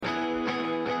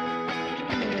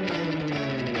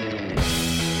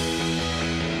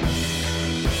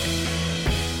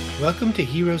Welcome to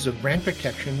Heroes of Brand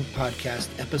Protection Podcast,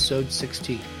 Episode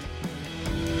 16.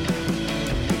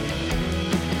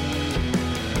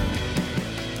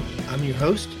 I'm your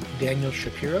host, Daniel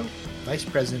Shapiro, Vice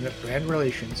President of Brand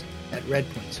Relations at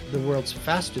Redpoints, the world's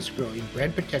fastest growing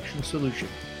brand protection solution,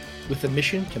 with a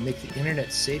mission to make the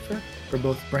internet safer for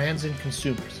both brands and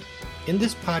consumers. In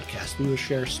this podcast, we will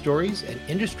share stories and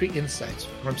industry insights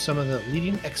from some of the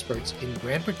leading experts in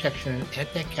brand protection and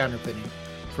anti-counterfeiting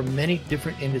from many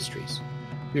different industries.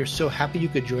 We are so happy you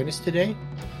could join us today.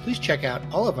 Please check out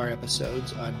all of our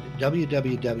episodes on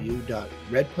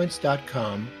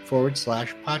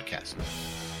www.redpoints.com/podcast.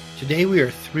 Today, we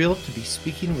are thrilled to be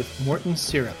speaking with Morten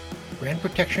Syrup, Brand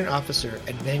Protection Officer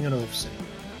at Bang & Olufsen.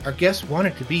 Our guest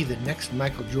wanted to be the next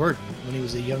Michael Jordan when he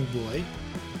was a young boy.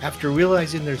 After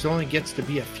realizing there's only gets to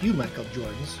be a few Michael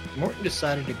Jordans, Morten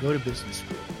decided to go to business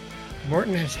school.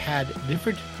 Morten has had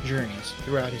different journeys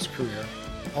throughout his career,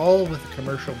 all with a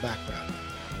commercial background.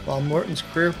 While Morten's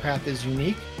career path is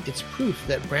unique, it's proof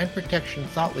that brand protection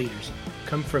thought leaders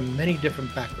come from many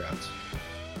different backgrounds.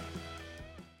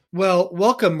 Well,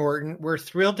 welcome, Morten. We're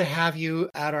thrilled to have you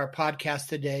at our podcast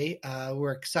today.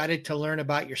 We're excited to learn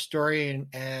about your story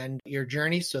and your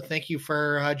journey. So thank you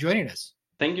for joining us.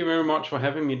 Thank you very much for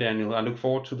having me, Daniel. I look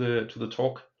forward to the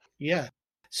talk. Yeah.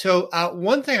 So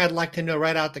one thing I'd like to know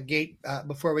right out the gate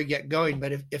before we get going,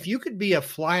 but if you could be a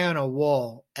fly on a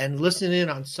wall and listen in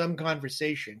on some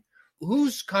conversation,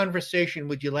 whose conversation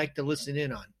would you like to listen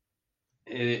in on?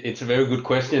 It's a very good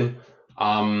question.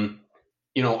 I've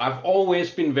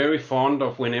always been very fond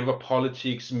of whenever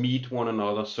politics meet one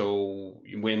another. So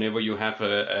whenever you have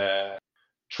a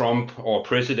Trump or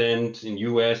president in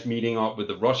US meeting up with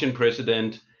the Russian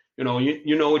president, you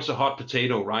know it's a hot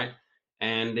potato, right?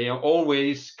 And they are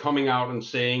always coming out and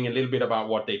saying a little bit about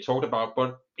what they talked about.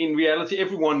 But in reality,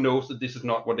 everyone knows that this is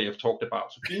not what they have talked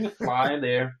about. So being a fly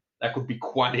there, that could be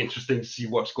quite interesting to see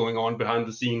what's going on behind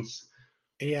the scenes.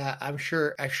 Yeah, I'm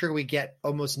sure we get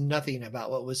almost nothing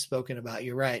about what was spoken about.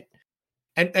 You're right.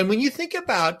 And when you think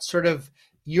about sort of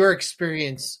your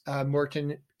experience,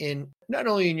 Morten, in not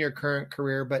only in your current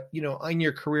career, but, on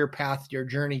your career path, your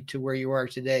journey to where you are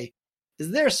today, is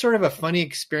there sort of a funny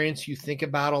experience you think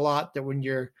about a lot that when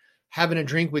you're having a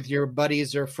drink with your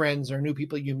buddies or friends or new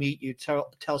people you meet, you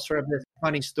tell sort of this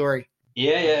funny story?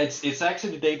 Yeah, it's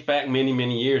actually dates back many,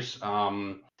 many years.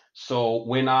 So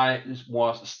when I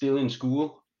was still in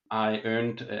school, I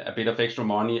earned a bit of extra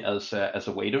money as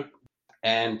a waiter,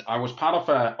 and I was part of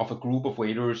a group of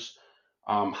waiters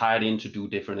hired in to do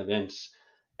different events.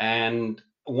 And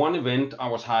one event I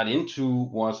was hired into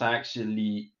was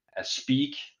actually a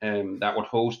speak that was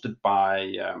hosted by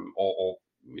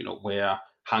where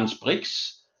Hans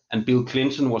Brix and Bill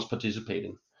Clinton was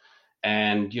participating.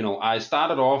 And I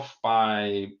started off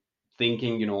by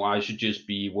thinking I should just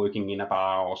be working in a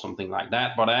bar or something like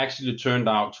that, but I actually turned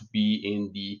out to be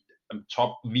in the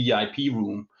top VIP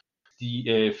room.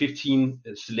 The 15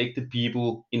 selected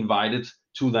people invited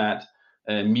to that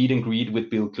meet and greet with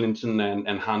Bill Clinton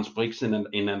and Hans Brix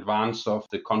in advance of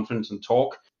the conference and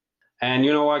talk. And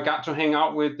I got to hang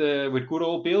out with good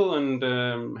old Bill and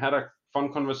had a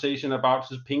fun conversation about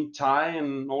his pink tie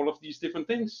and all of these different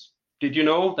things. Did you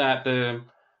know that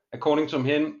according to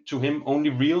him, only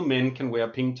real men can wear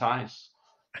pink ties?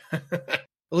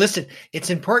 Listen, it's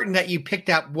important that you picked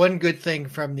out one good thing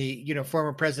from the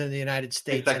former president of the United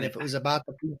States, exactly. And if it was about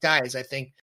the pink ties, I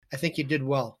think you did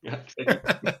well. Yeah.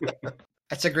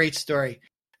 That's a great story.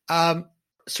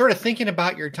 Sort of thinking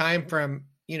about your time from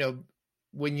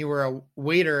when you were a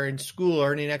waiter in school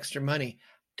earning extra money.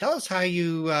 Tell us how did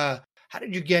you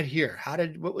get here?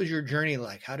 What was your journey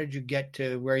like? How did you get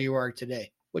to where you are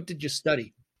today? What did you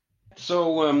study?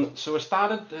 So I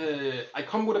started. I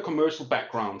come with a commercial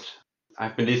background.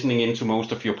 I've been listening into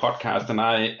most of your podcasts, and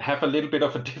I have a little bit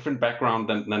of a different background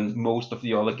than most of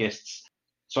the other guests.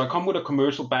 So I come with a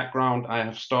commercial background. I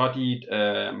have studied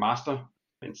Master of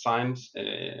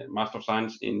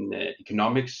Science in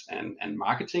Economics and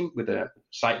Marketing with a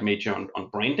side major on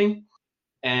branding.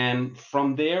 And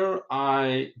from there,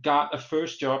 I got a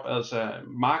first job as a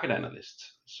market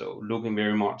analyst. So looking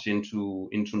very much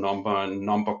into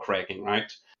number cracking,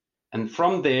 right? And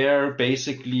from there,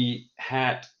 basically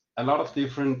had a lot of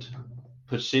different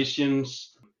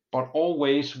positions, but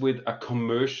always with a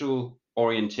commercial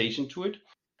orientation to it.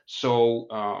 So,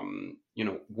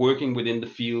 working within the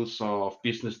fields of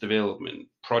business development,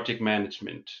 project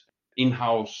management,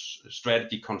 in-house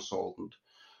strategy consultant,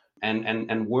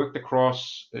 and worked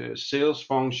across sales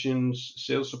functions,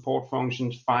 sales support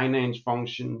functions, finance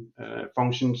functions.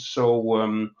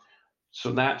 So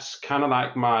that's kind of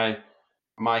like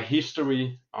my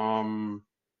history.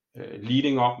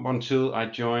 leading up until I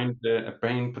joined a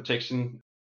brain protection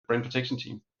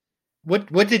team.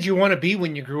 What did you want to be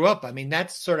when you grew up? I mean,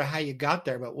 that's sort of how you got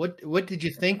there. But what did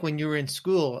you think when you were in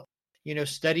school?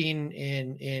 Studying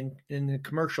in the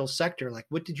commercial sector. Like,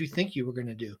 what did you think you were going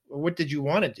to do, or what did you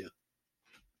want to do?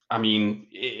 I mean,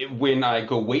 when I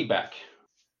go way back,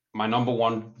 my number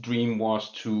one dream was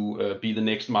to be the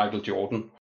next Michael Jordan.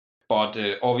 But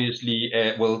obviously,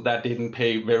 well, that didn't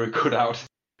pay very good out.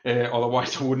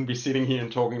 Otherwise, I wouldn't be sitting here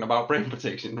and talking about brain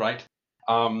protection, right?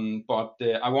 But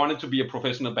I wanted to be a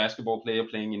professional basketball player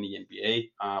playing in the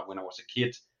NBA when I was a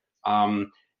kid.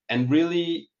 And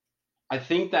really, I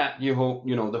think that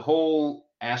the whole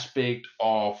aspect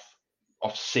of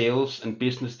sales and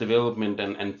business development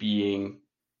and being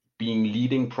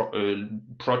leading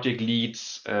project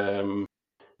leads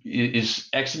is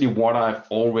actually what I've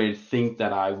already think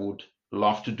that I would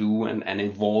love to do and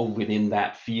evolve within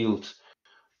that field.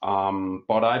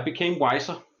 But I became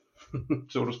wiser,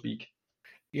 so to speak.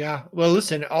 Yeah. Well,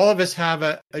 listen, all of us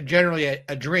have generally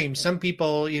a dream. Some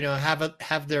people,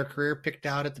 have their career picked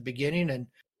out at the beginning, and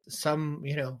some,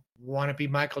 want to be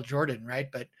Michael Jordan, right?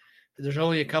 But there's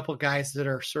only a couple guys that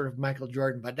are sort of Michael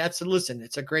Jordan. But listen,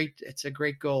 it's a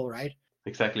great goal, right?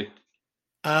 Exactly.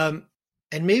 And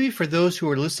maybe for those who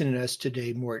are listening to us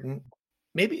today, Morten,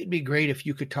 maybe it'd be great if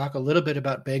you could talk a little bit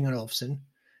about Bang & Olufsen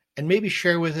and maybe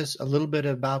share with us a little bit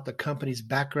about the company's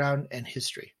background and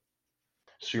history.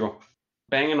 Sure.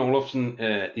 Bang & Olufsen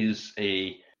is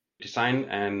a design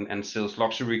and sells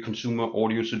luxury consumer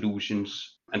audio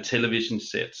solutions and television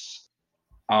sets.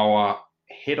 Our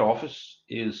head office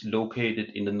is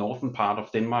located in the northern part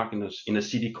of Denmark in a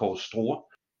city called Struer.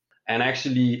 And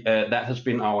actually, that has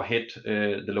been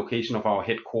the location of our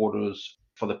headquarters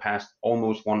for the past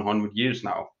almost 100 years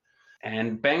now.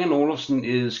 And Bang & Olufsen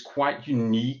is quite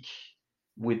unique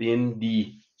within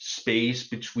the space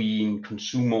between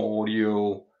consumer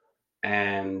audio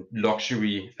and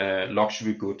luxury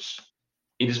goods.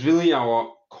 It is really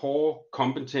our core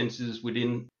competencies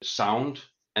within sound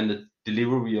and the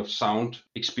delivery of sound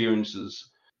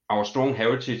experiences, our strong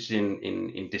heritage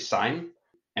in design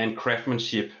and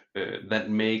craftsmanship that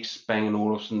makes Bang &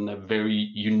 Olufsen a very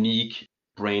unique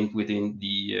brand within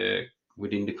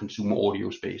the consumer audio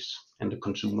space and the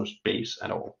consumer space at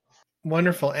all.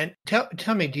 Wonderful. And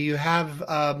tell me, do you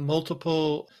have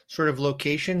multiple sort of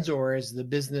locations, or is the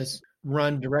business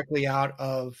run directly out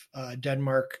of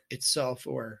Denmark itself,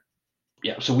 or?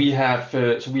 Yeah, so we have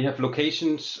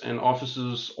locations and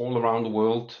offices all around the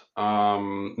world.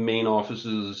 Main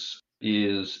offices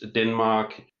is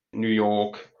Denmark, New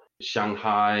York,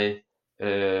 Shanghai,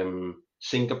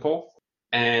 Singapore,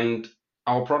 and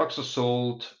our products are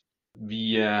sold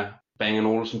via Bang &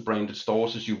 Olufsen branded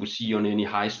stores, as you would see on any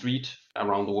high street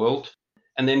around the world.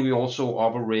 And then we also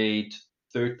operate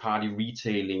third-party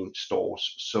retailing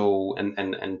stores. So,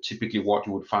 and typically what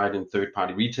you would find in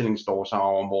third-party retailing stores are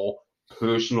our more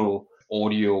personal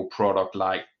audio product,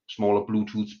 like smaller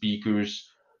Bluetooth speakers,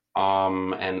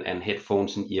 and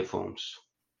headphones and earphones.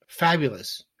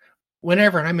 Fabulous.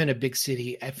 Whenever I'm in a big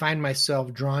city, I find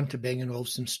myself drawn to Bang &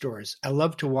 Olufsen stores. I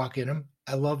love to walk in them.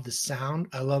 I love the sound.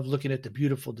 I love looking at the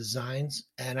beautiful designs.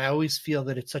 And I always feel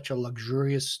that it's such a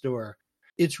luxurious store.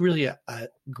 It's really a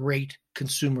great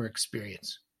consumer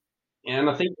experience. And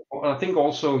I think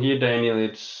also here, Daniel,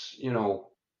 it's,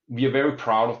 we are very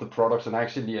proud of the products. And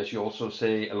actually, as you also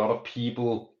say, a lot of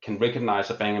people can recognize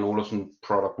a Bang & Olufsen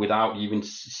product without even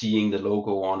seeing the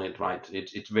logo on it, right?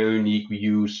 It's very unique. We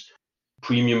use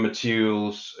premium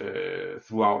materials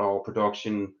throughout our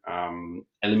production,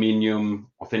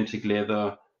 aluminium, authentic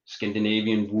leather,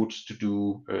 Scandinavian woods to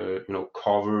do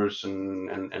covers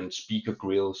and speaker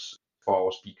grills for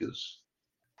our speakers.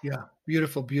 Yeah,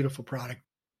 beautiful, beautiful product.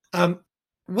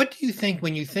 What do you think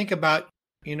when you think about,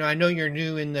 I know you're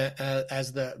new in the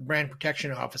as the brand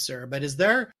protection officer, but is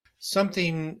there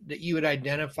something that you would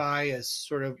identify as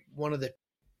sort of one of the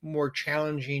more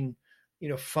challenging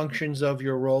functions of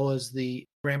your role as the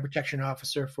brand protection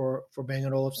officer for Bang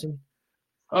 & Olufsen?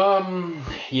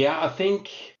 Yeah, I think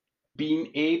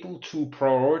being able to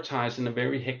prioritize in a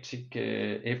very hectic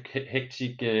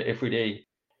every day.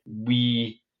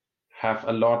 We have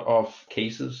a lot of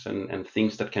cases and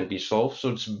things that can be solved, so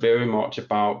it's very much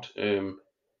about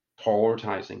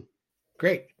prioritizing.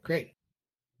 Great.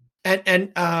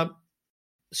 And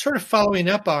sort of following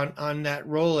up on that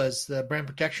role as the brand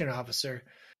protection officer,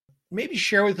 maybe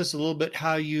share with us a little bit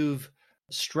how you've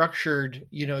structured,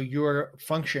 your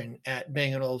function at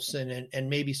Bang & Olufsen and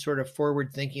maybe sort of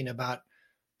forward thinking about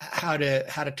how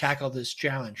to tackle this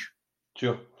challenge.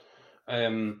 Sure.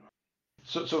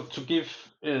 So to give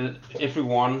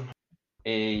everyone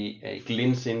a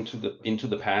glimpse into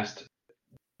the past.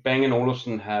 Bang &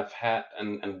 Olufsen have had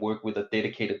and worked with a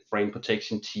dedicated brain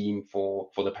protection team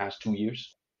for the past 2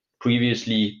 years.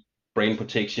 Previously,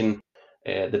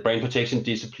 the brain protection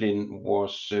discipline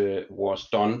was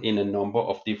done in a number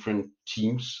of different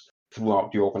teams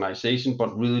throughout the organization,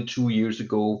 but really 2 years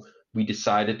ago we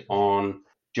decided on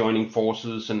joining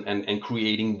forces and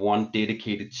creating one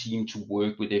dedicated team to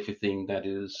work with everything that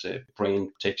is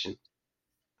brain protection.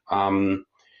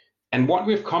 And what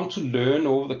we've come to learn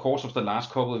over the course of the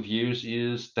last couple of years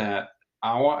is that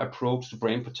our approach to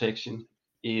brain protection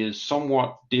is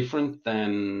somewhat different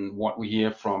than what we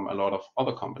hear from a lot of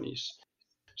other companies.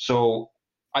 So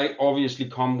I obviously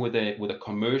come with a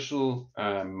commercial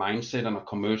mindset and a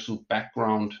commercial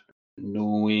background,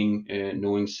 knowing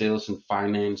sales and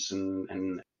finance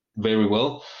and very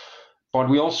well. But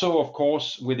we also, of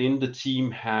course, within the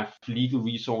team have legal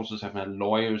resources, have had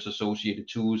lawyers associated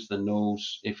to us that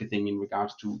knows everything in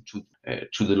regards to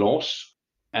the laws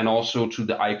and also to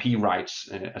the IP rights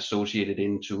associated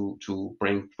into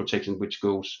brain protection, which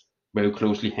goes very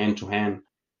closely hand to hand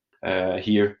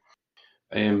here.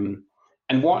 And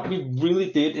what we really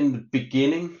did in the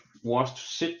beginning was to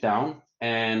sit down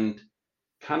and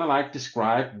kind of like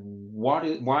describe why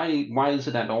is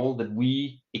it at all that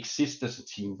we exist as a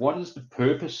team? What is the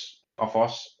purpose of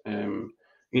us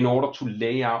in order to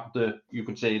lay out you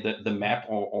could say the map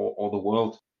or the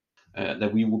world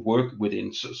that we would work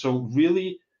within. So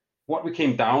really what we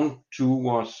came down to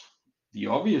was the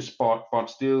obvious but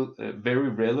still very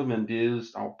relevant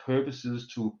is our purpose is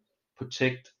to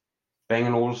protect Bang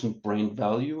 & Olufsen brand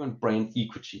value and brand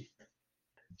equity.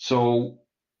 So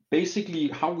basically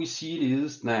how we see it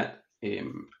is that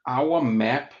our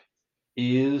map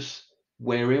is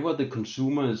wherever the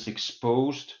consumer is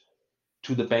exposed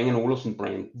to the Bang & Olufsen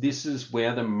brand. This is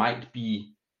where there might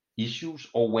be issues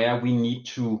or where we need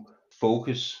to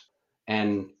focus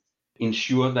and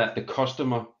ensure that the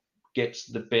customer gets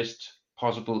the best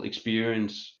possible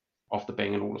experience of the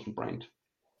Bang & Olufsen brand.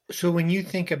 So when you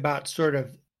think about sort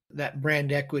of that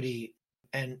brand equity,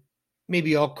 and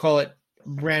maybe I'll call it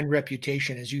brand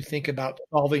reputation, as you think about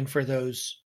solving for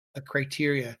those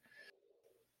criteria,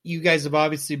 you guys have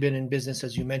obviously been in business,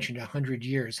 as you mentioned, 100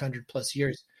 plus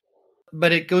years.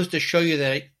 But it goes to show you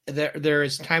that there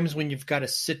is times when you've got to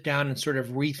sit down and sort of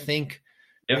rethink,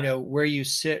 where you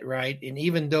sit, right? And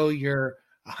even though you're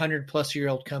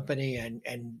 100-plus-year-old company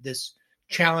and this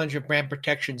challenge of brand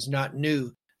protection is not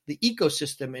new, the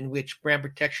ecosystem in which brand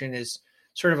protection is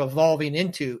sort of evolving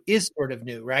into is sort of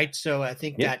new, right? So I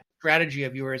think that strategy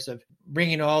of yours of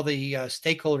bringing all the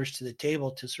stakeholders to the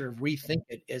table to sort of rethink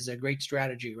it is a great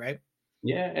strategy, right?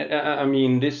 Yeah, I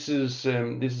mean, this is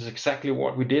exactly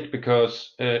what we did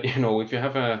because if you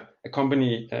have a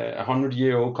company,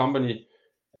 100-year-old company,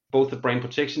 both the brand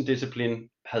protection discipline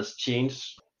has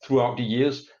changed throughout the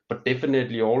years, but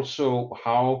definitely also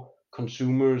how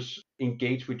consumers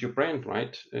engage with your brand,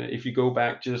 right? If you go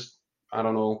back just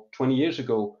 20 years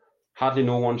ago, hardly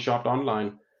no one shopped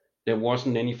online. There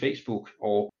wasn't any Facebook,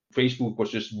 or Facebook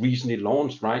was just recently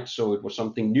launched, right? So it was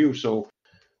something new. So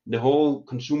the whole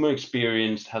consumer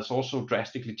experience has also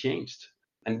drastically changed,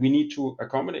 and we need to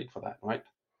accommodate for that, right?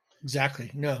 Exactly.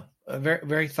 No, very,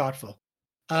 very thoughtful.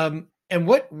 And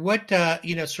what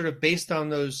sort of based on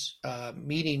those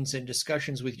meetings and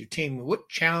discussions with your team, what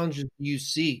challenges do you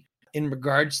see in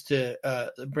regards to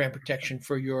brand protection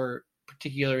for your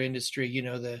particular industry?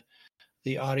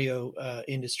 The audio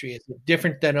industry, is it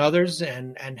different than others,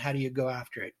 and how do you go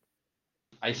after it?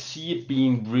 I see it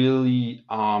being really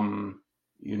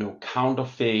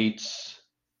counterfeits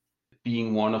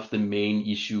being one of the main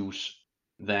issues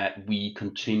that we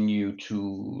continue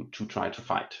to try to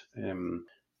fight and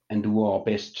do our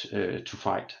best to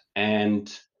fight.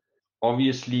 And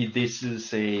obviously, this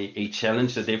is a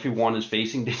challenge that everyone is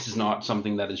facing. This is not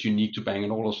something that is unique to Bang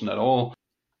 & Olufsen at all.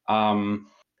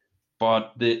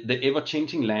 But the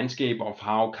ever-changing landscape of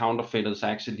how counterfeiters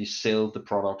actually sell the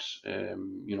products,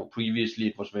 previously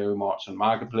it was very much on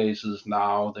marketplaces.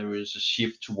 Now there is a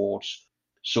shift towards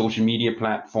social media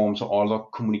platforms or other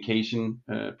communication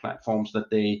platforms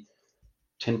that they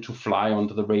tend to fly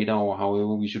under the radar, or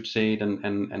however we should say it.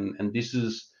 And this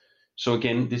is, so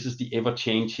again, this is the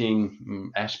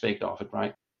ever-changing aspect of it,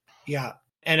 right? Yeah,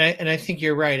 and I think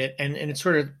you're right. And it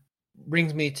sort of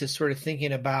brings me to sort of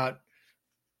thinking about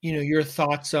your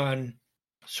thoughts on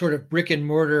sort of brick and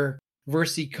mortar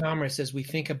versus e-commerce as we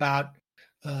think about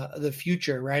the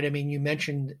future, right? I mean, you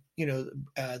mentioned,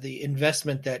 the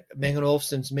investment that Bang &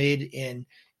 Olufsen's made in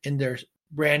their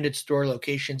branded store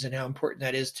locations and how important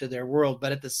that is to their world.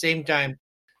 But at the same time,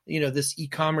 this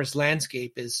e-commerce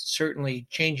landscape is certainly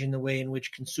changing the way in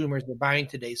which consumers are buying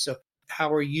today. So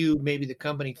how are you, maybe the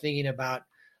company, thinking about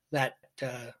that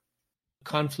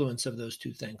confluence of those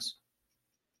two things?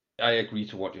 I agree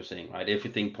to what you're saying, right?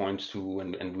 Everything points to,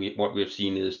 what we've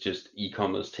seen is just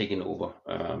e-commerce taking over,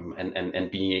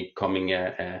 and becoming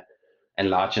a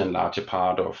larger and larger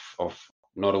part of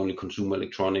not only consumer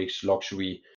electronics,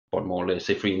 luxury, but more or less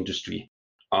every industry.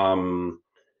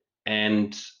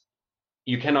 And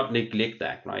you cannot neglect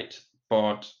that, right?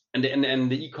 But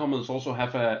and the e-commerce also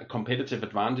have a competitive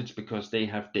advantage because they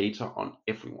have data on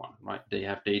everyone, right? They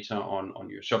have data on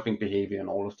your shopping behavior and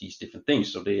all of these different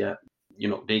things. So they are,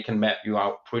 they can map you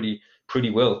out pretty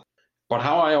well. But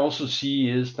how I also see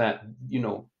is that,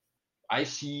 I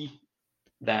see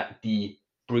that the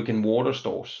brick and mortar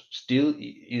stores still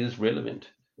is relevant.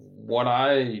 What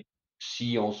I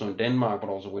see also in Denmark, but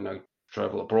also when I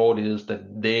travel abroad, is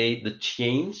that the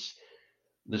chains,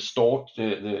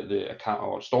 the account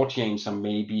or store chains are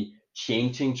maybe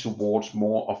changing towards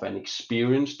more of an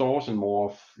experience stores and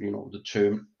more of the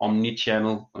term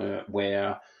omni-channel,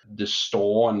 where the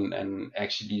store and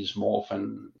actually is more of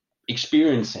an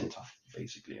experience center,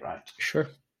 basically, right? Sure.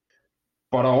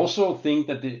 But I also think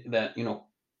that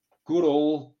good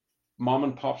old mom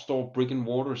and pop store brick and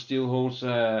mortar still holds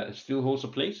a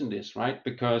place in this, right?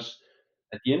 Because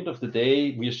at the end of the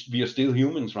day, we are still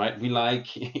humans, right? We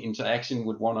like interaction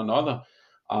with one another,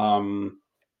 and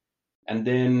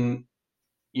then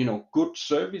good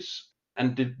service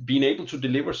and being able to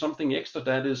deliver something extra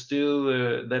that is still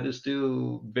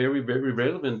very very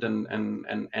relevant,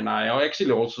 and I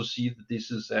actually also see that this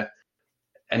is a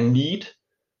need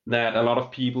that a lot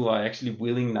of people are actually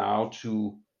willing now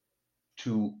to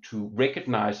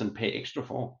recognize and pay extra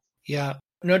for. Yeah,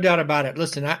 no doubt about it.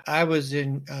 Listen, I was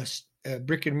in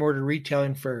brick and mortar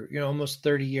retailing for almost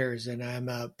 30 years, and I'm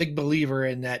a big believer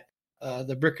in that.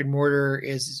 The brick and mortar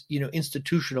is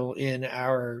institutional in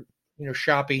our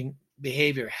shopping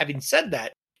behavior. Having said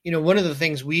that, one of the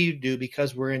things we do,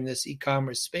 because we're in this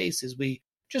e-commerce space, is we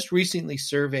just recently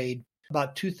surveyed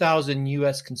about 2,000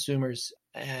 U.S. consumers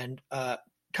and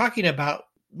talking about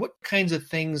what kinds of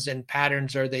things and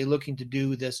patterns are they looking to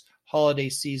do this holiday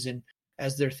season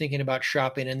as they're thinking about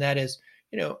shopping. And that is,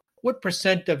 what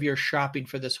percent of your shopping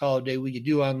for this holiday will you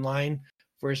do online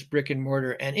versus brick and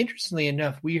mortar? And interestingly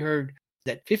enough, we heard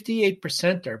that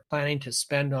 58% are planning to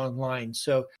spend online.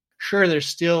 So sure, there's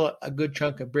still a good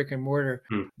chunk of brick and mortar,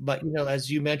 but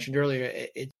as you mentioned earlier,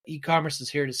 e-commerce is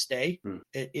here to stay.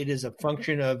 It is a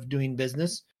function of doing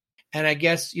business. And I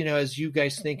guess, as you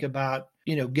guys think about,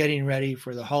 getting ready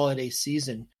for the holiday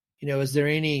season, is there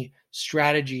any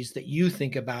strategies that you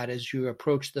think about as you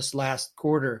approach this last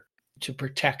quarter to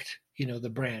protect, the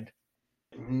brand?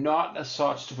 Not as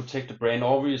such to protect the brand.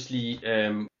 Obviously,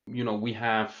 we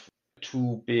have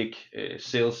two big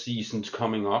sales seasons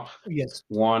coming up. Yes.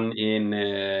 One in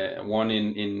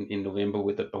November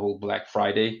with the whole Black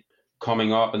Friday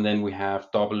coming up, and then we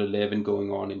have Double 11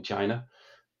 going on in China.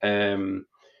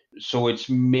 So it's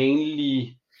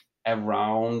mainly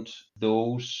around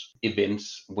those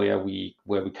events where we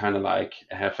kind of like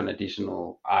have an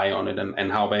additional eye on it,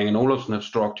 and how Bang & Olufsen have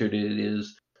structured it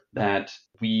is that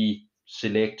we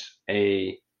select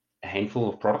a handful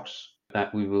of products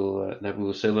that we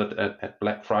will sell at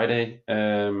Black Friday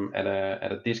at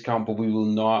a discount, but we will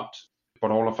not.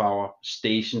 But all of our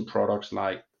station products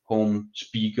like home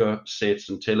speaker sets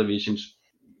and televisions,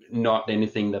 not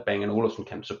anything that Bang & Olufsen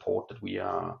can support, that we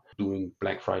are doing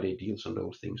Black Friday deals on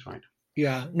those things, right?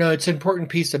 Yeah, no, it's an important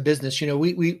piece of business.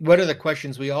 We one of the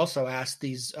questions we also asked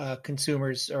these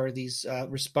consumers or these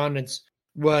respondents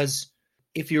was,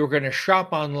 if you were going to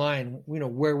shop online,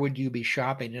 where would you be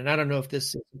shopping? And I don't know if this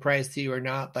is a surprise to you or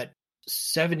not, but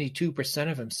 72%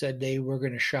 of them said they were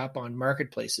going to shop on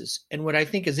marketplaces. And what I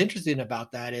think is interesting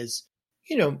about that is,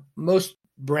 most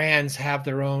brands have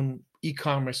their own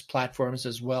e-commerce platforms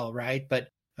as well, right? But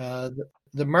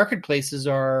the marketplaces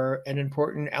are an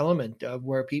important element of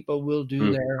where people will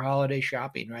do their holiday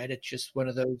shopping, right? It's just one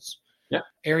of those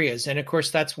areas. And of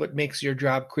course, that's what makes your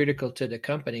job critical to the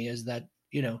company, is that,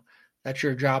 that's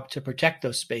your job to protect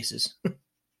those spaces.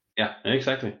 Yeah,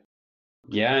 exactly.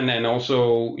 Yeah, and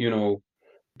also,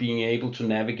 being able to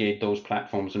navigate those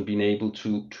platforms and being able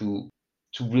to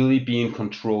really be in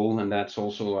control, and that's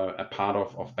also a part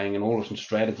of Bang & Olufsen's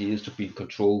strategy, is to be in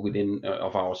control within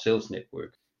of our sales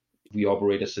network. We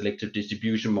operate a selective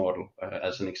distribution model,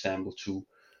 as an example, to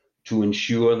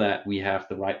ensure that we have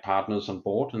the right partners on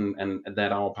board, and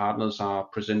that our partners are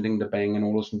presenting the Bang &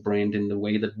 Olufsen brand in the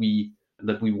way that we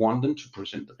want them to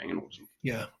present the Bang & Olufsen.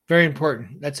 Yeah, very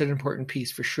important. That's an important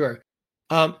piece for sure.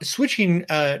 Switching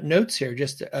notes here,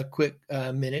 just a quick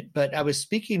minute, but I was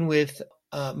speaking with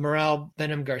Moral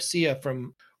Benham Garcia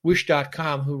from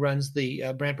Wish.com, who runs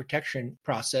the brand protection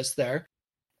process there.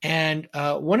 And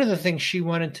one of the things she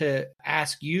wanted to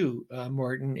ask you,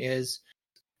 Morten, is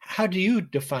how do you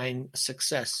define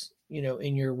success,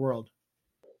 in your world?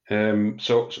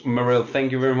 So Morel,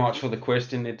 thank you very much for the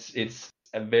question. It's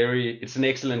an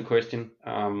excellent question.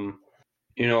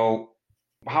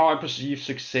 How I perceive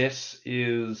success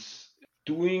is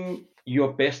doing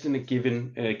your best in a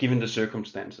given the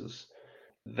circumstances.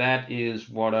 That is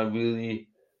what I really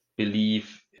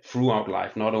believe throughout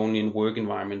life, not only in work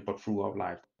environment but throughout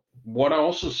life. What I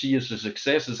also see as a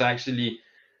success is actually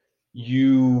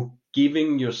you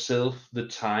giving yourself the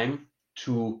time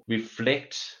to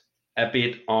reflect a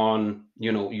bit on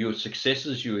your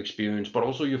successes you experience, but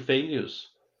also your failures,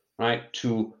 right?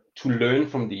 To learn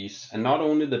from these, and not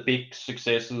only the big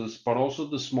successes but also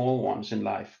the small ones in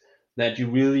life, that you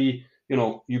really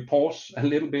you pause a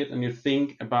little bit and you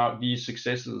think about these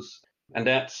successes. And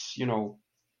that's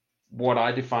what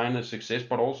I define as success,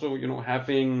 but also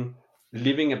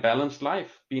living a balanced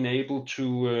life, being able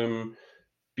to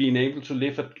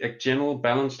live a general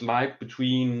balanced life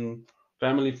between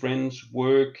family, friends,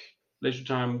 work, leisure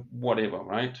time, whatever,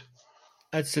 right?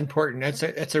 That's important.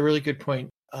 That's a really good point,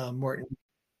 Morten.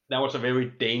 That was a very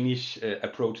Danish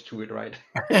approach to it, right?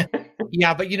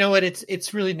 Yeah, but you know what?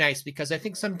 It's really nice because I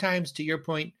think sometimes, to your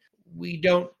point, we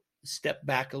don't step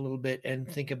back a little bit and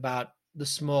think about the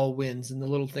small wins and the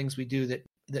little things we do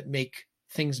that make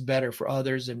things better for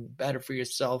others and better for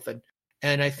yourself.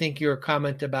 And I think your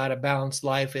comment about a balanced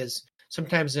life is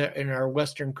sometimes in our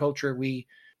Western culture we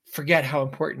forget how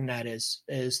important that is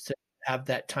to have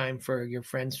that time for your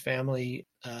friends, family,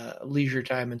 leisure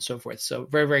time, and so forth. So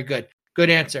very, very good. Good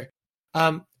answer.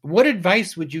 What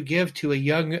advice would you give to a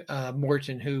young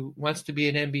Morten who wants to be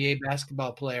an NBA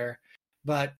basketball player,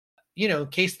 but in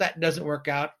case that doesn't work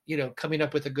out, coming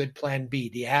up with a good plan B?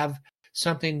 Do you have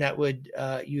something that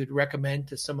you'd recommend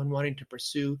to someone wanting to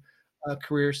pursue a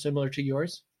career similar to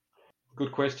yours?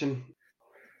 Good question.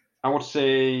 I would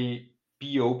say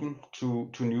be open to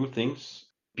new things.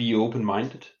 Be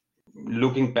open-minded.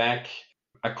 Looking back,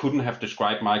 I couldn't have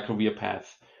described my career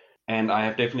path, and I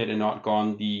have definitely not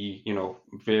gone the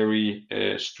very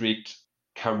strict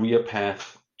career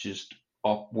path just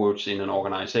upwards in an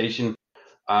organization.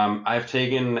 I've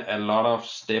taken a lot of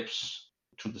steps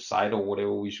to the side, or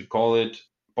whatever we should call it,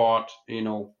 but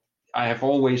I have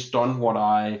always done what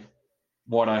I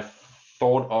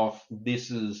thought of. This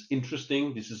is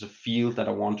interesting. This is a field that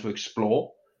I want to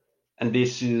explore, and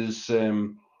this is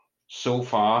so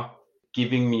far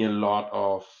giving me a lot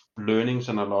of learnings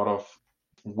and a lot of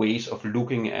ways of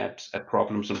looking at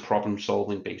problems and problem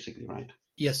solving, basically, right?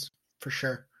 Yes, for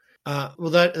sure. Well,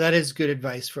 that is good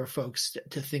advice for folks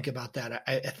to think about that.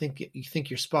 I think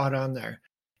you're spot on there.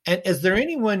 And is there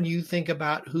anyone you think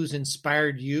about who's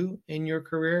inspired you in your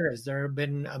career? Has there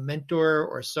been a mentor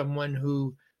or someone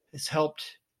who has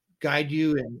helped guide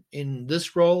you in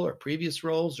this role or previous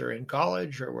roles or in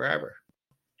college or wherever?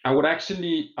 I would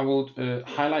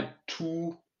highlight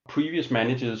two previous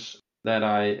managers that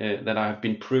I have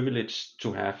been privileged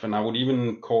to have, and I would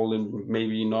even call them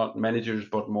maybe not managers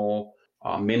but more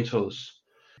mentors.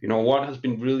 What has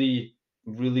been really,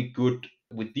 really good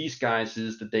with these guys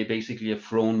is that they basically have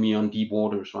thrown me on deep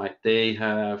waters, right? They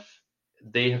have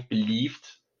believed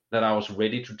that I was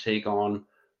ready to take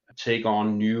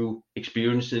on new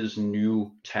experiences,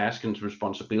 new tasks and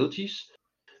responsibilities.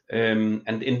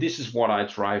 And this is what I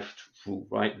drive through,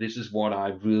 right? This is what I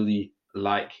really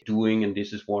like doing, and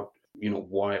this is what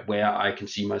where I can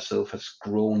see myself has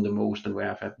grown the most, and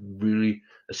where I've had really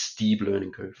a steep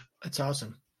learning curve. That's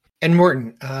awesome. And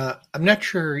Morten, I'm not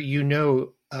sure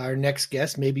our next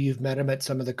guest. Maybe you've met him at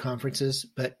some of the conferences,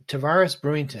 but Tavares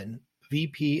Brewington,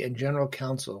 VP and General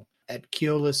Counsel at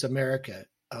Keolis America.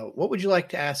 What would you like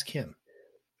to ask him?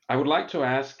 I would like to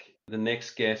ask the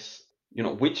next guest,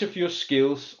 which of your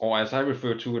skills, or as I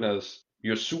refer to it as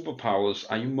your superpowers,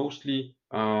 are you mostly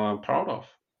proud of?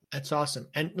 That's awesome.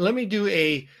 And let me do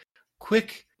a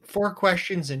quick 4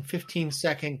 questions and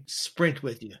 15-second sprint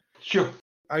with you. Sure.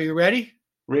 Are you ready?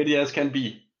 Ready as can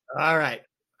be. All right.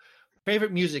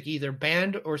 Favorite music, either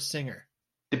band or singer?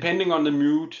 Depending on the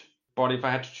mood, but if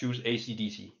I had to choose,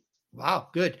 AC/DC. Wow,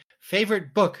 good.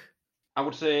 Favorite book? I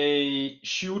would say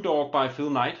Shoe Dog by Phil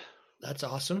Knight. That's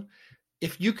awesome.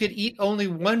 If you could eat only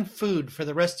one food for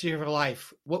the rest of your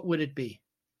life, what would it be?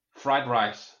 Fried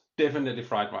rice. Definitely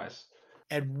fried rice.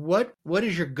 And what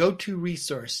is your go-to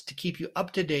resource to keep you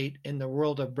up to date in the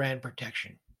world of brand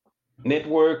protection?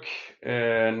 Network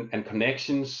and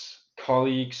connections,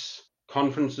 colleagues,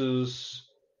 conferences,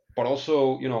 but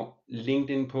also,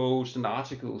 LinkedIn posts and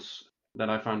articles that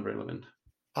I find relevant.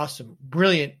 Awesome.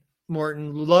 Brilliant,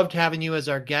 Morten. Loved having you as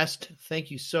our guest.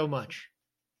 Thank you so much.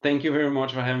 Thank you very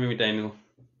much for having me, Daniel.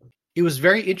 It was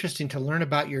very interesting to learn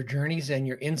about your journeys and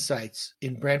your insights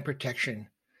in brand protection.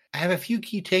 I have a few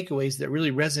key takeaways that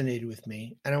really resonated with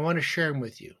me, and I want to share them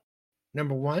with you.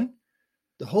 Number one,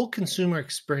 the whole consumer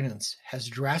experience has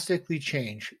drastically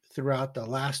changed throughout the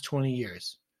last 20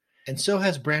 years, and so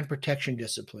has brand protection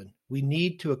discipline. We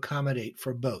need to accommodate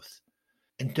for both.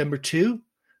 And number two,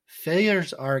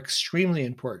 failures are extremely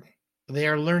important. They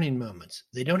are learning moments.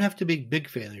 They don't have to be big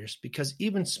failures because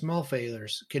even small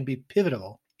failures can be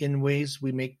pivotal in ways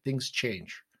we make things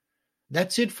change.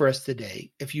 That's it for us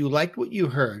today. If you liked what you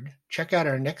heard, check out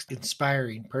our next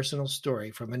inspiring personal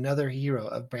story from another hero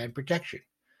of brand protection.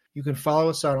 You can follow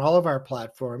us on all of our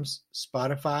platforms,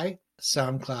 Spotify,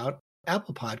 SoundCloud,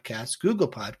 Apple Podcasts, Google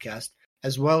Podcasts,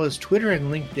 as well as Twitter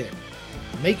and LinkedIn.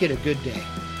 Make it a good day.